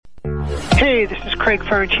Hey, this is Craig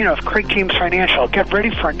Ferrantino of Craig James Financial. Get ready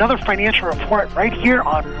for another financial report right here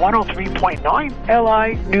on 103.9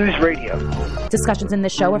 LI News Radio. Discussions in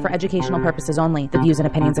this show are for educational purposes only. The views and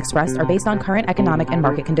opinions expressed are based on current economic and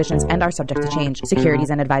market conditions and are subject to change. Securities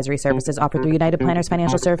and advisory services offered through United Planners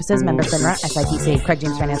Financial Services, member FINRA, SIPC. Craig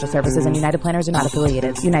James Financial Services and United Planners are not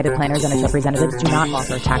affiliated. United Planners and its representatives do not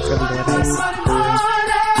offer tax or legal advice.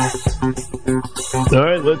 All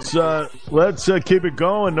right, let's keep it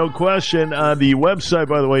going. No question. The website,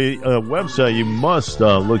 by the way, website you must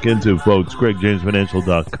look into, folks.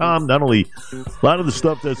 CraigJamesFinancial.com. Not only a lot of the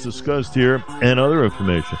stuff that's discussed here and other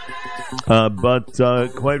information, but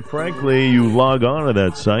quite frankly, you log on to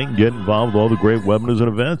that site and get involved with all the great webinars and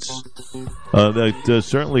events that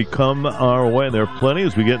certainly come our way. And there are plenty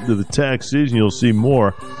as we get into the tax season. You'll see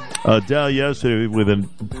more. Dow yesterday with a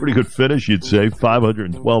pretty good finish, you'd say,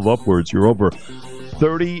 512 upwards. You're over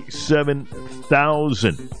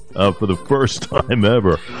 37,000 for the first time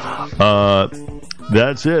ever.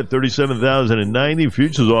 That's it, 37,090.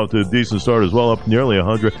 Futures off to a decent start as well, up nearly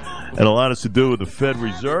 100. And a lot has to do with the Fed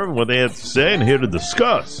Reserve and what they have to say. And here to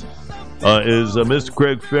discuss is Mr.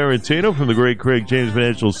 Craig Ferrantino from the great Craig James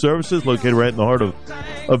Financial Services, located right in the heart of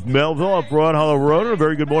Melville, up Broad Hollow Road. A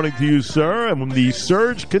very good morning to you, sir. And when the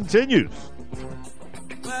surge continues.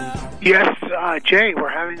 Yes, Jay, we're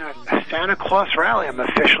having a Santa Claus rally. I'm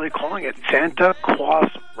officially calling it Santa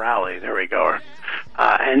Claus Rally. There we go.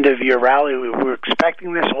 End of year rally. We were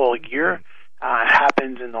expecting this all year. It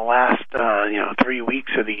happens in the last 3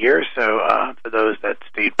 weeks of the year. So for those that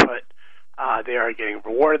stayed put, they are getting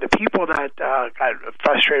rewarded. The people that got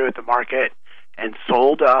frustrated with the market and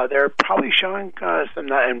sold, they're probably showing some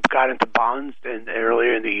and got into bonds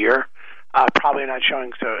earlier in the year. Probably not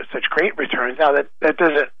showing such great returns. Now that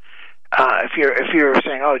doesn't. If you're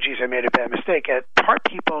saying, oh geez, I made a bad mistake, at part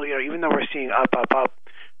people, even though we're seeing up,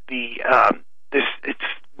 it's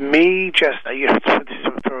may just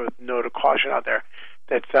throw a note of caution out there.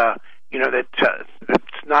 That's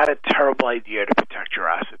it's not a terrible idea to protect your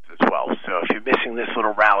assets as well. So if you're missing this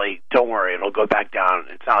little rally, don't worry, it'll go back down.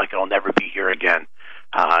 It's not like it'll never be here again.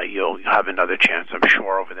 You'll have another chance, I'm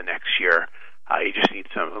sure, over the next year. You just need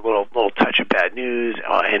a little touch of bad news,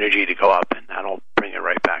 energy to go up, and that'll bring it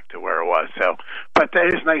right back to where it was. So, but that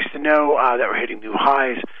is nice to know that we're hitting new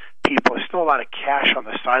highs. There's still a lot of cash on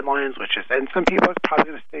the sidelines, and some people it's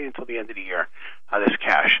probably going to stay until the end of the year. This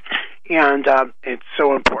cash, and it's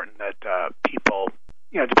so important that people,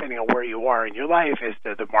 depending on where you are in your life, is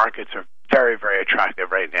that the markets are very, very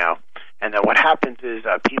attractive right now. And then what happens is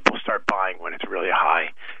people start buying when it's really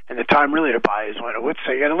high. And the time really to buy is when you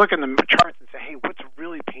got to look in the charts and say, hey, what's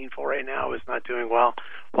really painful right now is not doing well.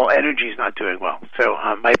 Well, energy is not doing well. So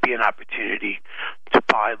might be an opportunity to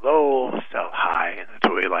buy low, sell high, and that's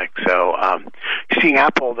what we like. So seeing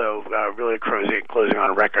Apple, though, really closing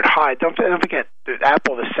on a record high. Don't forget,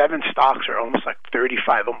 Apple, the 7 stocks are almost like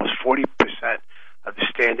 35, almost 40% of the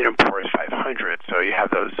Standard & Poor's 500. So you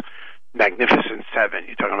have those magnificent 7.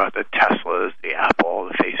 You're talking about the Teslas, the Apple,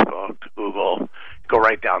 the Facebook, Google. Go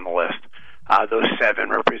right down the list. Those 7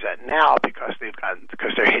 represent now because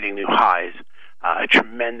they're hitting new highs. A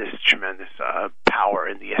tremendous power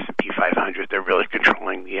in the S&P 500. They're really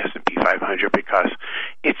controlling the S&P 500 because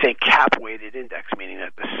it's a cap-weighted index, meaning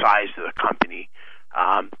that the size of the company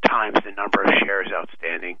times the number of shares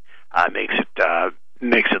outstanding makes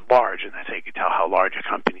it large, and that's how you can tell how large a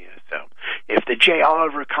company is. So if the J.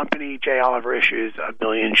 Oliver issues 1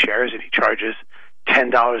 million shares and he charges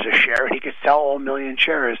 $10 a share and he could sell all 1 million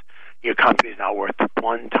shares, your company's now worth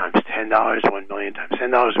 1 times $10, 1 million times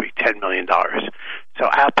 $10 would be $10 million. So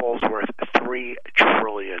Apple's worth $3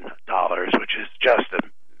 trillion, which is just a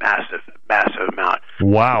massive amount.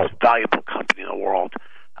 Wow. Most valuable company in the world.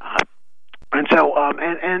 And so,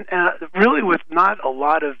 really with not a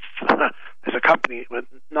lot of, as a company, with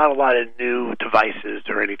not a lot of new devices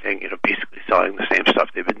or anything, basically selling the same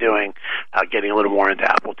stuff they've been doing, getting a little more into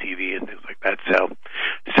Apple TV and things like that. So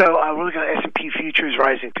we're looking at S&P futures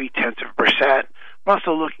rising 0.3%. We're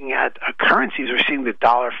also looking at currencies. We're seeing the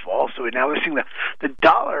dollar fall. So now we're seeing the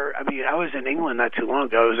dollar. I mean, I was in England not too long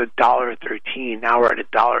ago. It was $1.13. Now we're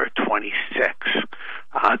at $1.26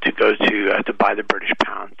 to go to buy the British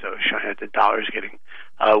pound. So showing that the dollar is getting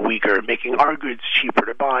weaker, making our goods cheaper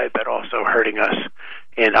to buy, but also hurting us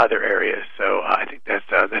in other areas. So I think that's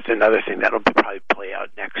another thing that'll probably play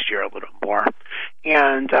out next year a little more.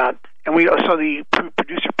 And we also, the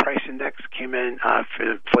producer price index came in for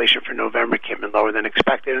inflation for November came in lower than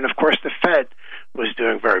expected, and of course the Fed was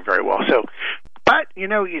doing very, very well. So, but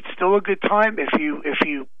it's still a good time if you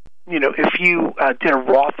did a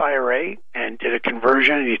Roth IRA and did a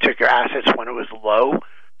conversion and you took your assets when it was low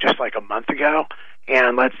just like a month ago,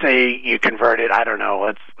 and let's say you converted, I don't know,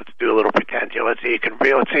 let's do a little pretend here. Let's say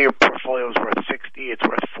your portfolio is worth 60, it's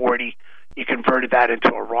worth 40. You converted that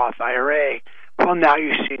into a Roth IRA. Well, now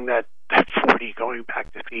you're seeing that 40 going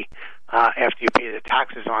back to see after you pay the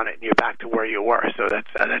taxes on it, and you're back to where you were. So that's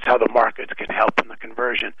how the markets can help in the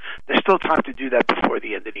conversion. There's still time to do that before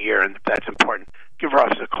the end of the year, and if that's important, give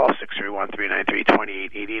us a call,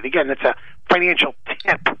 631-393-2888. Again, that's a financial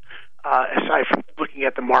tip, aside from looking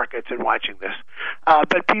at the markets and watching this.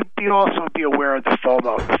 But also be aware of the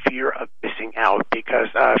FOMO, the fear of missing out, because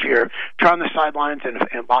if you're on the sidelines and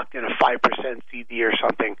locked in a 5% CD or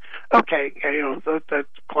something, okay, the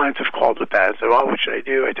clients have called with that. So, what should I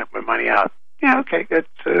do? I took my money out. Yeah, okay, good.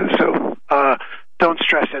 So don't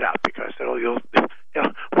stress it out, because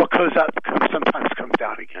what goes up sometimes comes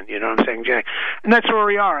down again. You know what I'm saying, Jay? And that's where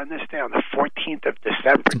we are on this day, on the 14th of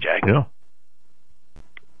December, Jay. Yeah.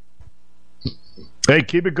 Hey,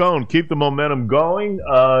 keep it going. Keep the momentum going.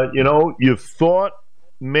 You thought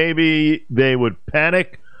maybe they would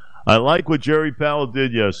panic. I like what Jerry Powell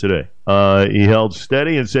did yesterday. He held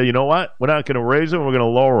steady and said, you know what? We're not going to raise them. We're going to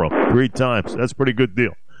lower them 3 times. That's a pretty good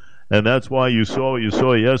deal. And that's why you saw what you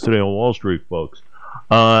saw yesterday on Wall Street, folks.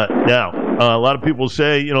 Now, a lot of people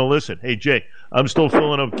say, listen, hey, Jay, I'm still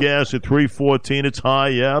filling up gas at $3.14. It's high,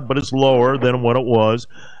 yeah, but it's lower than what it was.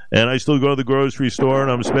 And I still go to the grocery store,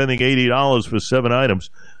 and I'm spending $80 for 7 items.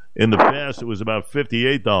 In the past, it was about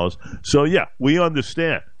 $58. So, yeah, we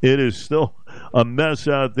understand. It is still a mess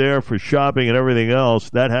out there for shopping and everything else.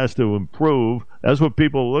 That has to improve. That's what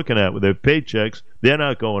people are looking at with their paychecks. They're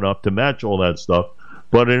not going up to match all that stuff.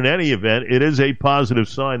 But in any event, it is a positive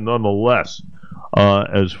sign nonetheless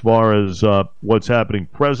as far as what's happening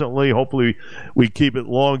presently. Hopefully, we keep it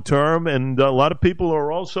long term. And a lot of people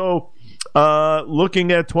are also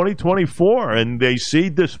looking at 2024, and they see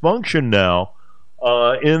dysfunction now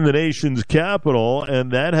in the nation's capital,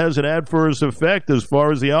 and that has an adverse effect as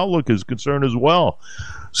far as the outlook is concerned as well.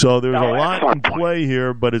 So there's a lot in play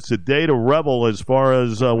here, but it's a day to revel as far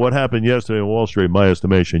as what happened yesterday on Wall Street, in my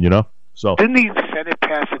estimation, So didn't the Senate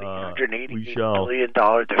pass an $888 billion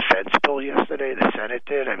defense bill yesterday? The Senate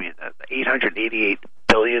did. I mean, $888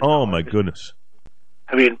 billion. Oh my goodness!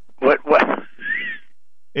 I mean, what?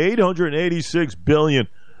 $886 billion,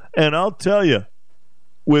 and I'll tell you,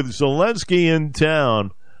 with Zelensky in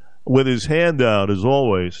town, with his hand out as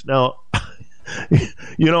always. Now,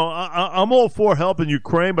 I'm all for helping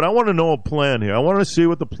Ukraine, but I want to know a plan here. I want to see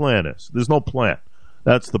what the plan is. There's no plan.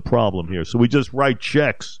 That's the problem here. So we just write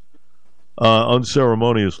checks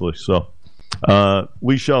unceremoniously. So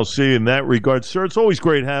we shall see in that regard. Sir, it's always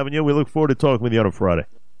great having you. We look forward to talking with you on a Friday.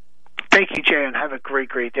 Thank you, Jay, and have a great,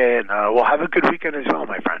 great day. And we'll have a good weekend as well,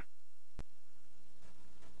 my friend.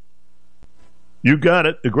 You got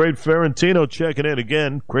it. The great Ferrantino checking in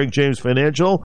again. Craig James Financial.